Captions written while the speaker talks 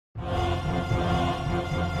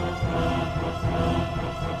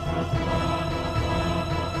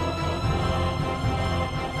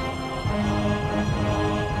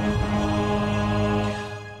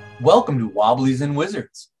Welcome to Wobblies and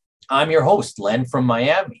Wizards. I'm your host, Len from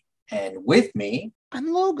Miami, and with me, I'm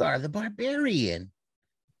Logar, the barbarian.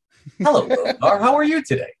 hello, Logar. How are you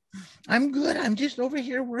today? I'm good. I'm just over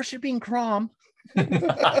here worshiping Crom. And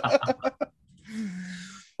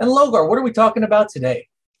Logar, what are we talking about today?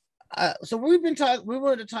 So we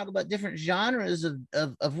wanted to talk about different genres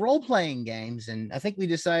of role-playing games, and I think we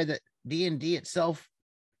decided that D&D itself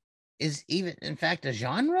is even, in fact, a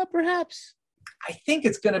genre, perhaps. I think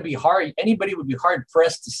it's going to be hard. Anybody would be hard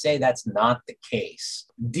pressed to say that's not the case.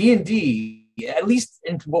 D&D, at least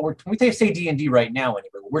in when we say D&D right now, anyway,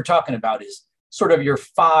 what we're talking about is sort of your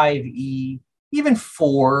 5e, even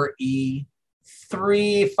 4e,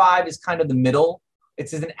 3, 5 is kind of the middle.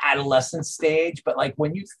 It's an adolescent stage, but like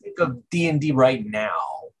when you think of D&D right now,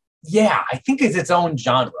 yeah, I think it's its own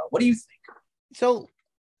genre. What do you think? So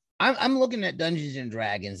I'm looking at Dungeons and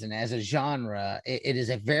Dragons, and as a genre, it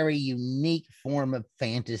is a very unique form of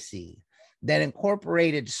fantasy that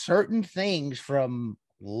incorporated certain things from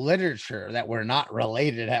literature that were not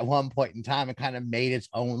related at one point in time and kind of made its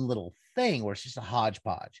own little thing where it's just a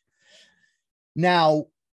hodgepodge. Now,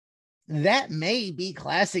 that may be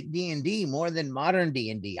classic D&D more than modern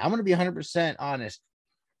D&D. I'm going to be 100% honest.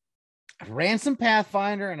 I ran some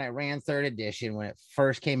Pathfinder and I ran 3rd edition when it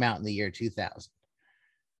first came out in the year 2000.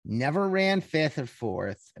 Never ran 5th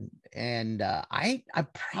or 4th, and I'm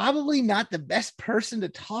probably not the best person to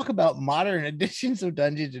talk about modern editions of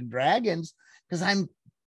Dungeons and Dragons because I'm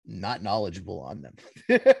not knowledgeable on them.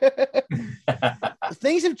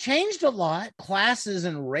 Things have changed a lot. Classes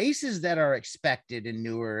and races that are expected in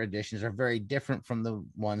newer editions are very different from the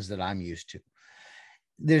ones that I'm used to.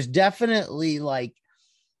 There's definitely like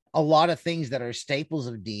a lot of things that are staples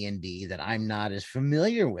of D&D that I'm not as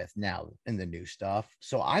familiar with now in the new stuff.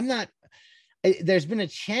 So there's been a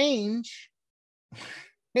change.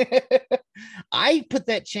 I put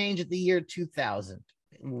that change at the year 2000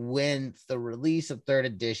 when the release of 3rd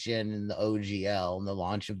edition and the OGL and the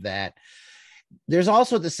launch of that. There's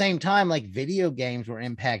also at the same time, like video games were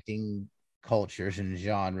impacting cultures and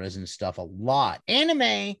genres and stuff a lot.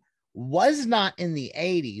 Anime was not in the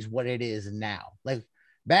 80s what it is now. Like,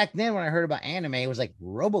 back then, when I heard about anime, it was like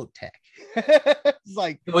Robotech. It's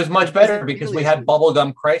like it was much better because we had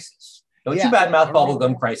Bubblegum Crisis. Don't you badmouth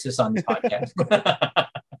Bubblegum Crisis on the podcast.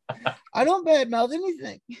 I don't badmouth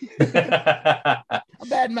anything. I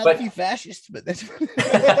badmouth a few fascists, but that's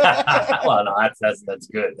well, no, that's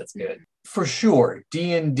good. That's good for sure.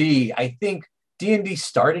 D&D. I think D&D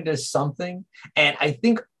started as something, and I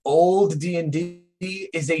think old D&D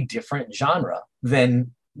is a different genre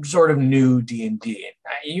than sort of new D&D.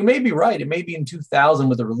 You may be right. It may be in 2000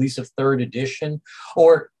 with the release of 3rd edition,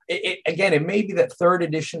 or it may be that 3rd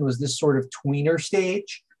edition was this sort of tweener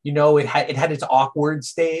stage. You know, it had its awkward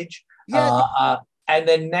stage. Yeah. And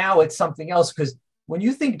then now it's something else, because when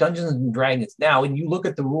you think Dungeons and Dragons now and you look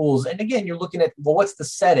at the rules, and again, you're looking at, well, what's the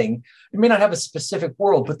setting? You may not have a specific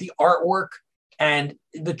world, but the artwork and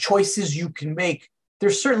the choices you can make,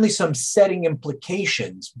 there's certainly some setting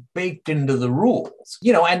implications baked into the rules,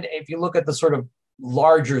 you know, and if you look at the sort of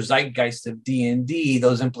larger zeitgeist of D&D,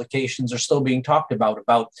 those implications are still being talked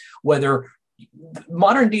about whether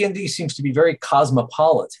modern D&D seems to be very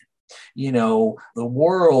cosmopolitan. You know, the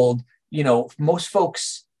world, you know, most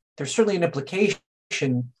folks, there's certainly an implication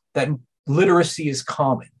that literacy is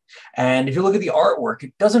common. And if you look at the artwork,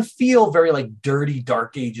 it doesn't feel very like dirty,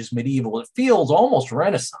 dark ages, medieval. It feels almost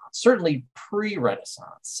Renaissance, certainly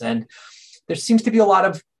pre-Renaissance. And there seems to be a lot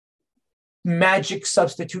of magic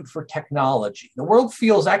substitute for technology. The world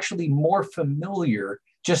feels actually more familiar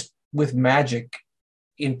just with magic.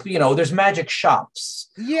 There's magic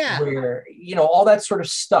shops. Yeah. Where, all that sort of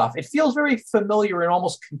stuff. It feels very familiar and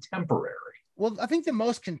almost contemporary. Well, I think the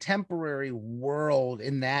most contemporary world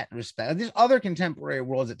in that respect, there's other contemporary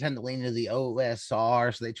worlds that tend to lean into the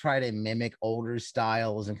OSR, so they try to mimic older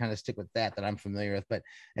styles and kind of stick with that I'm familiar with. But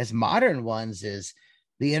as modern ones is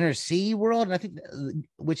the Inner Sea world, and I think,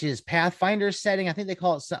 which is Pathfinder setting. I think they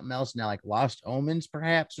call it something else now, like Lost Omens,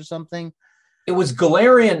 perhaps, or something. It was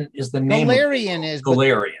Golarion is the name. Golarion is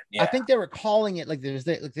Golarion. Yeah. I think they were calling it like there's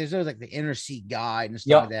like the Inner Sea Guide and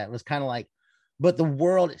stuff like that. It was kind of like, but the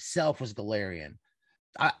world itself was Golarion.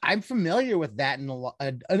 I'm familiar with that and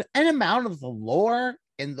an amount of the lore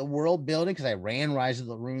in the world building because I ran Rise of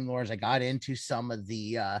the Rune Lords. I got into some of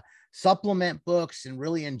the supplement books and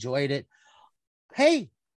really enjoyed it. Hey,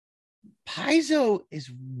 Paizo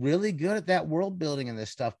is really good at that world building and this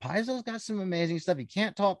stuff. Paizo's got some amazing stuff. You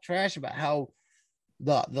can't talk trash about how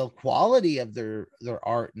the quality of their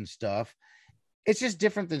art and stuff. It's just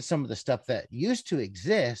different than some of the stuff that used to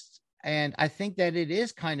exist. And I think that it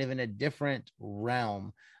is kind of in a different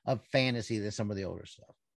realm. of fantasy than some of the older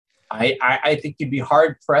stuff. I think you'd be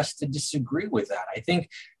hard pressed to disagree with that. I think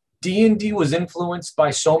D&D was influenced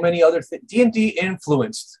by so many other things. D&D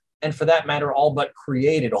influenced, and for that matter, all but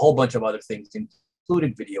created a whole bunch of other things,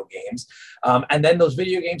 including video games. And then those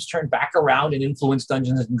video games turned back around and influenced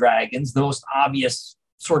Dungeons and Dragons. The most obvious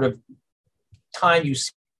sort of time you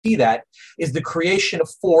see that is the creation of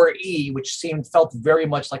 4E, which felt very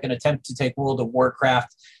much like an attempt to take World of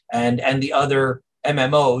Warcraft and the other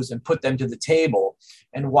MMOs and put them to the table.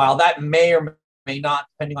 And while that may or may not,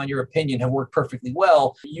 depending on your opinion, have worked perfectly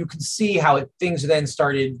well, you can see how things then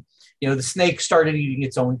started, the snake started eating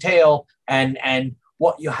its own tail. And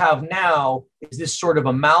what you have now is this sort of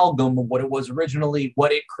amalgam of what it was originally,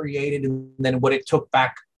 what it created, and then what it took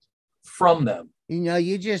back from them.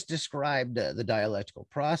 You just described the dialectical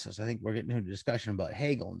process. I think we're getting into a discussion about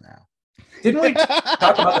Hegel now. Didn't we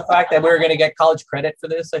talk about the fact that we were going to get college credit for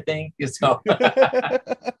this? I think so.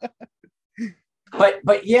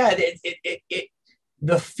 But yeah,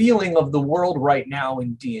 the feeling of the world right now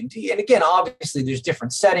in D&D, and again, obviously, there's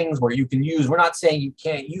different settings where you can use. We're not saying you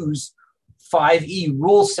can't use 5e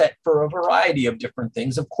rule set for a variety of different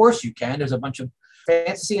things. Of course, you can. There's a bunch of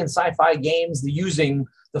fantasy and sci-fi games using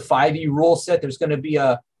the 5e rule set. There's going to be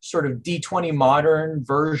a sort of D20 modern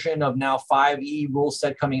version of now 5e rule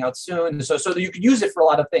set coming out soon. So that you can use it for a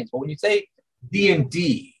lot of things. But when you say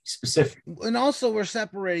D&D specific. And also we're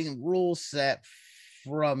separating rule set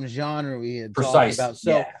from genre we had talked about.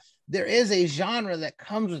 So there is a genre that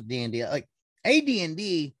comes with D&D. Like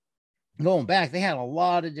AD&D, going back, they had a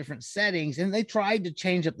lot of different settings and they tried to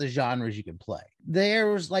change up the genres you could play.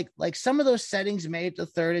 There was like some of those settings made the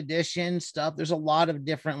 3rd edition stuff. There's a lot of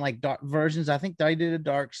different dark versions. I think they did a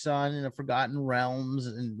Dark Sun and a Forgotten Realms,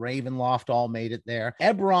 and Ravenloft all made it there.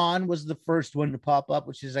 Eberron was the first one to pop up,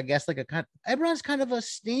 which is, I guess, Eberron's kind of a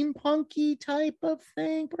steampunky type of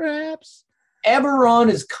thing, perhaps.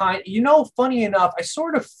 Eberron is funny enough, I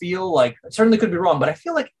sort of feel like, I certainly could be wrong, but I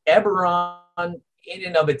feel like Eberron in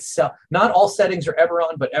and of itself, not all settings are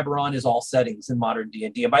Eberron, but Eberron is all settings in modern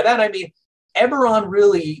D&D. And by that, I mean, Eberron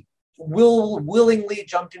really willingly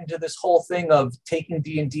jumped into this whole thing of taking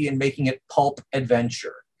D&D and making it pulp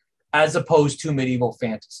adventure, as opposed to medieval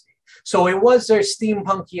fantasy. So it was their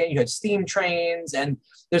steampunky, and you had steam trains, and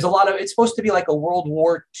there's a lot of, it's supposed to be like a World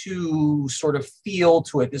War II sort of feel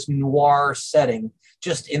to it, this noir setting,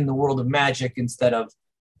 just in the world of magic instead of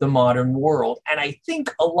the modern world. And I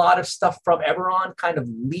think a lot of stuff from Eberron kind of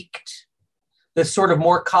leaked the sort of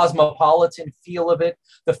more cosmopolitan feel of it.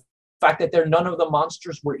 The fact that none of the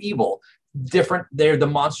monsters were evil. The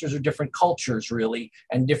monsters are different cultures, really,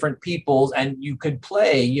 and different peoples. And you could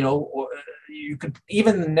play, you could,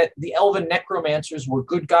 even the elven necromancers were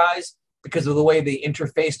good guys because of the way they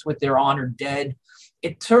interfaced with their honored dead.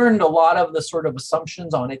 It turned a lot of the sort of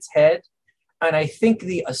assumptions on its head. And I think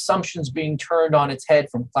the assumptions being turned on its head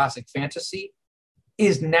from classic fantasy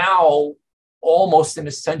is now almost an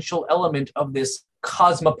essential element of this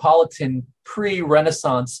cosmopolitan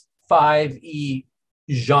pre-Renaissance 5e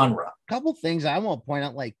genre. A couple things I want to point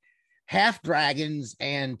out, like half dragons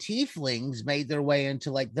and tieflings made their way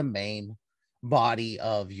into the main body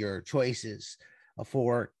of your choices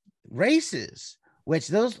for races, which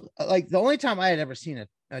those, the only time I had ever seen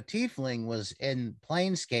a tiefling was in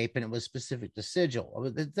Planescape, and it was specific to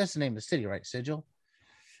Sigil. That's the name of the city, right? Sigil.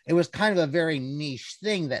 It was kind of a very niche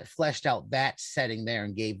thing that fleshed out that setting there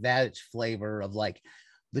and gave that its flavor of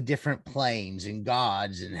the different planes and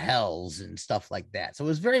gods and hells and stuff like that. So it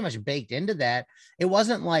was very much baked into that. It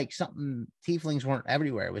wasn't like something, tieflings weren't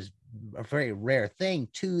everywhere. It was a very rare thing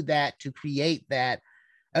to create that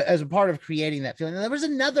as a part of creating that feeling. And there was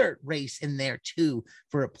another race in there too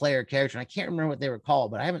for a player character. And I can't remember what they were called,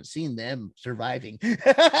 but I haven't seen them surviving in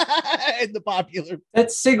the popular. That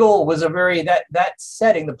Sigil was that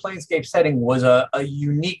setting, the Planescape setting, was a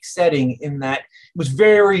unique setting in that it was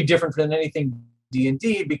very different than anything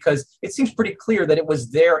D&D, because it seems pretty clear that it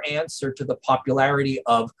was their answer to the popularity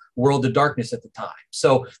of World of Darkness at the time.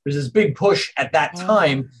 So there's this big push at that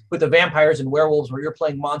time with the vampires and werewolves where you're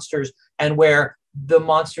playing monsters, and where the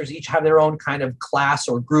monsters each have their own kind of class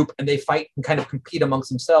or group, and they fight and kind of compete amongst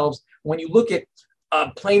themselves. When you look at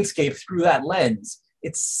Planescape through that lens,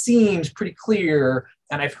 it seems pretty clear,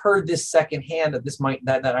 and I've heard this secondhand, that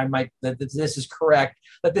this is correct,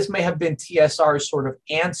 that this may have been TSR's sort of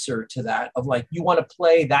answer to that, of you want to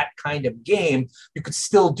play that kind of game, you could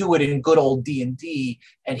still do it in good old D&D,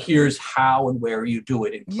 and here's how and where you do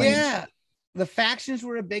it in Planescape. Yeah. The factions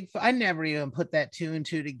were a big. I never even put that 2 and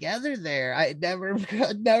 2 together. There, I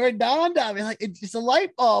never dawned on me. It's just a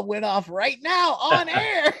light bulb went off right now on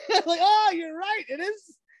air. Oh, you're right.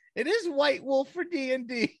 It is White Wolf for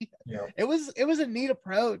D&D. Yeah. It was a neat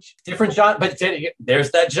approach. Different genre, but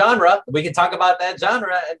there's that genre. We can talk about that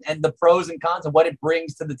genre and the pros and cons and what it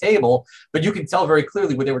brings to the table. But you can tell very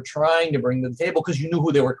clearly what they were trying to bring to the table because you knew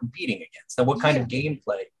who they were competing against and what kind of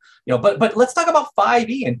gameplay. But let's talk about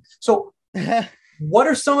 5e. And so what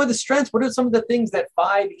are some of the strengths? What are some of the things that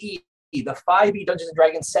 5e, the 5e Dungeons and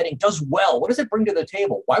Dragons setting does well? What does it bring to the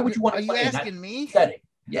table? Why would you want to play in that setting?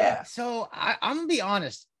 Yeah. So I'm gonna be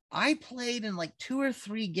honest. I played in like 2 or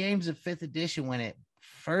 3 games of 5th edition when it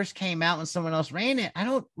first came out and someone else ran it. I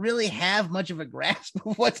don't really have much of a grasp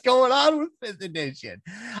of what's going on with 5th edition.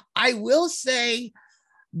 I will say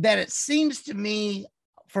that it seems to me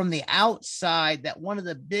from the outside that one of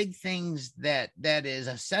the big things that is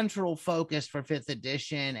a central focus for 5th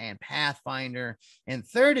edition and Pathfinder and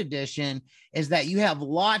 3rd edition is that you have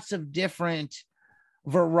lots of different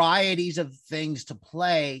varieties of things to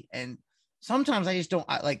play. And sometimes I just don't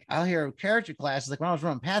I'll hear character classes. Like when I was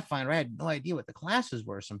running Pathfinder, I had no idea what the classes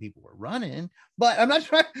were some people were running, but I'm not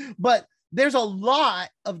trying, but there's a lot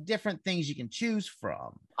of different things you can choose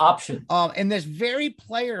from. Options. And there's very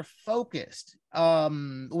player focused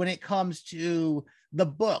when it comes to the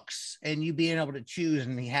books and you being able to choose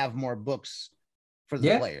and have more books for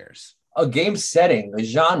the players. A game setting, a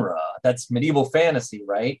genre that's medieval fantasy,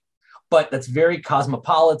 right? But that's very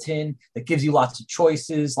cosmopolitan, that gives you lots of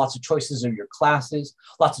choices of your classes,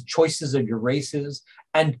 lots of choices of your races,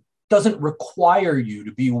 and doesn't require you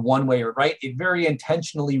to be one way or right. It very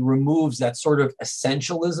intentionally removes that sort of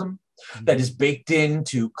essentialism that is baked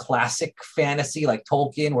into classic fantasy like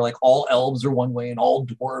Tolkien, where like all elves are one way and all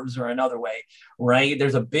dwarves are another way, right?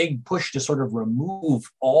 There's a big push to sort of remove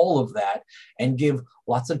all of that and give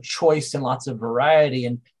lots of choice and lots of variety.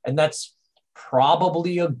 And that's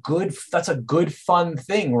probably a good fun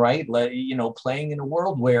thing, right? Playing in a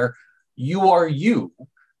world where you are you,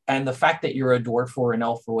 and the fact that you're a dwarf or an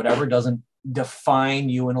elf or whatever doesn't define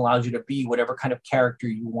you and allows you to be whatever kind of character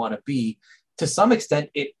you want to be. To some extent,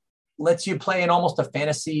 it lets you play in almost a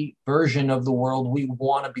fantasy version of the world we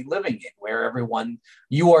want to be living in, where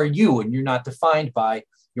you are you and you're not defined by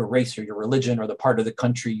your race or your religion or the part of the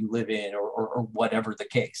country you live in or whatever the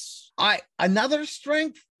case. Another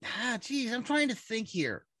strength. I'm trying to think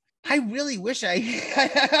here. I really wish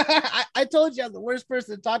I told you I'm the worst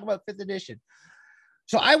person to talk about 5th edition.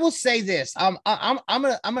 So I will say this. I'm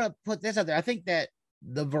gonna put this out there. I think that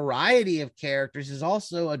the variety of characters is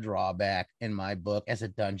also a drawback in my book as a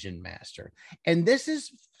dungeon master. And this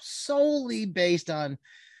is solely based on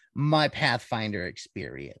my Pathfinder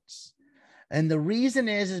experience. And the reason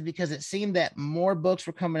is because it seemed that more books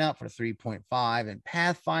were coming out for 3.5 and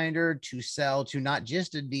Pathfinder to sell to not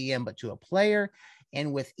just a DM, but to a player.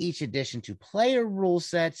 And with each addition to player rule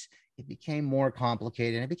sets, it became more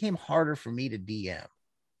complicated and it became harder for me to DM.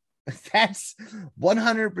 That's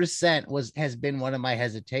 100% has been one of my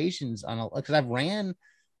hesitations on because I've ran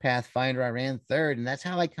Pathfinder, I ran 3rd, and that's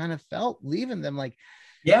how I kind of felt leaving them. Like,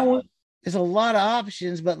 there's a lot of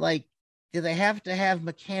options, but like, do they have to have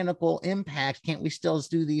mechanical impacts? Can't we still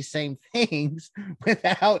do these same things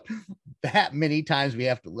without that many times we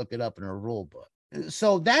have to look it up in a rule book?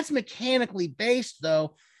 So that's mechanically based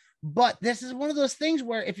though. But this is one of those things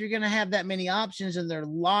where if you're going to have that many options and they're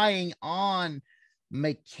lying on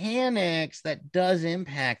mechanics, that does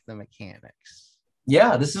impact the mechanics.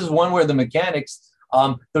 Yeah, this is one where the mechanics,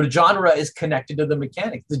 the genre is connected to the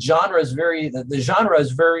mechanics. The genre is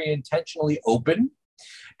very intentionally open.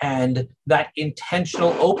 And that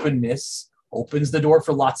intentional openness opens the door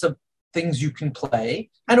for lots of things you can play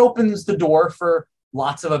and opens the door for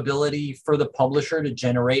lots of ability for the publisher to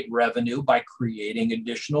generate revenue by creating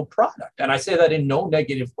additional product. And I say that in no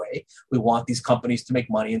negative way. We want these companies to make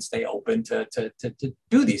money and stay open to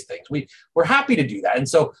do these things. We're happy to do that. And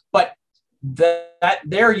so, but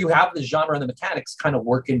there you have the genre and the mechanics kind of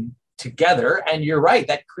working together. And you're right,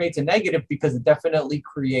 that creates a negative because it definitely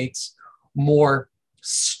creates more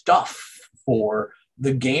stuff for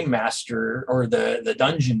the game master or the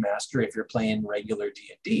dungeon master if you're playing regular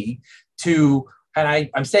D&D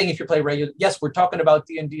I'm saying if you're playing regular, yes, we're talking about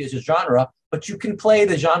D&D as a genre, but you can play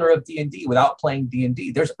the genre of D&D without playing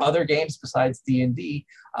D&D. There's other games besides D&D,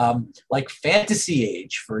 like Fantasy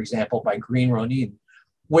Age, for example, by Green Ronin,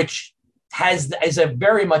 which is a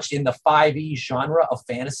very much in the 5e genre of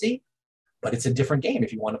fantasy, but it's a different game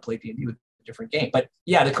if you want to play D&D with a different game. But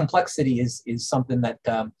yeah, the complexity is something that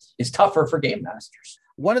is tougher for game masters.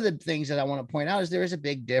 One of the things that I want to point out is there is a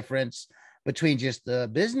big difference between just the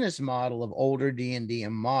business model of older D&D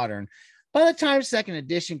and modern. By the time 2nd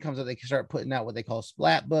edition comes out, they can start putting out what they call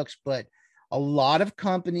splat books, but a lot of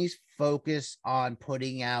companies focus on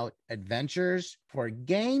putting out adventures for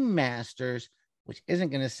game masters, which isn't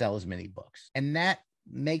going to sell as many books. And that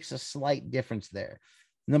makes a slight difference there.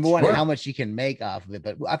 Number one, how much you can make off of it.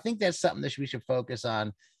 But I think that's something that we should focus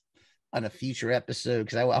on a future episode,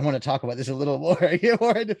 because I want to talk about this a little more,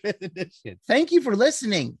 more in the 5th edition. Thank you for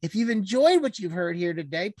listening. If you've enjoyed what you've heard here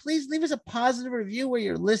today, please leave us a positive review where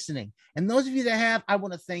you're listening. And those of you that have, I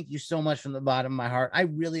want to thank you so much from the bottom of my heart. I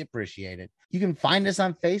really appreciate it. You can find us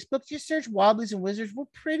on Facebook. Just search Wobblies and Wizards. We're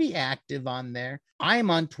pretty active on there. I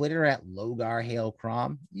am on Twitter at Logar Hale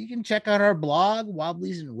Crom. You can check out our blog,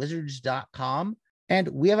 wobbliesandwizards.com. And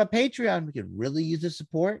we have a Patreon. We could really use the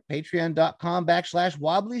support.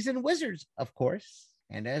 Patreon.com/Wobblies and Wizards, of course.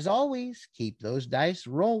 And as always, keep those dice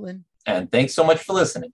rolling. And thanks so much for listening.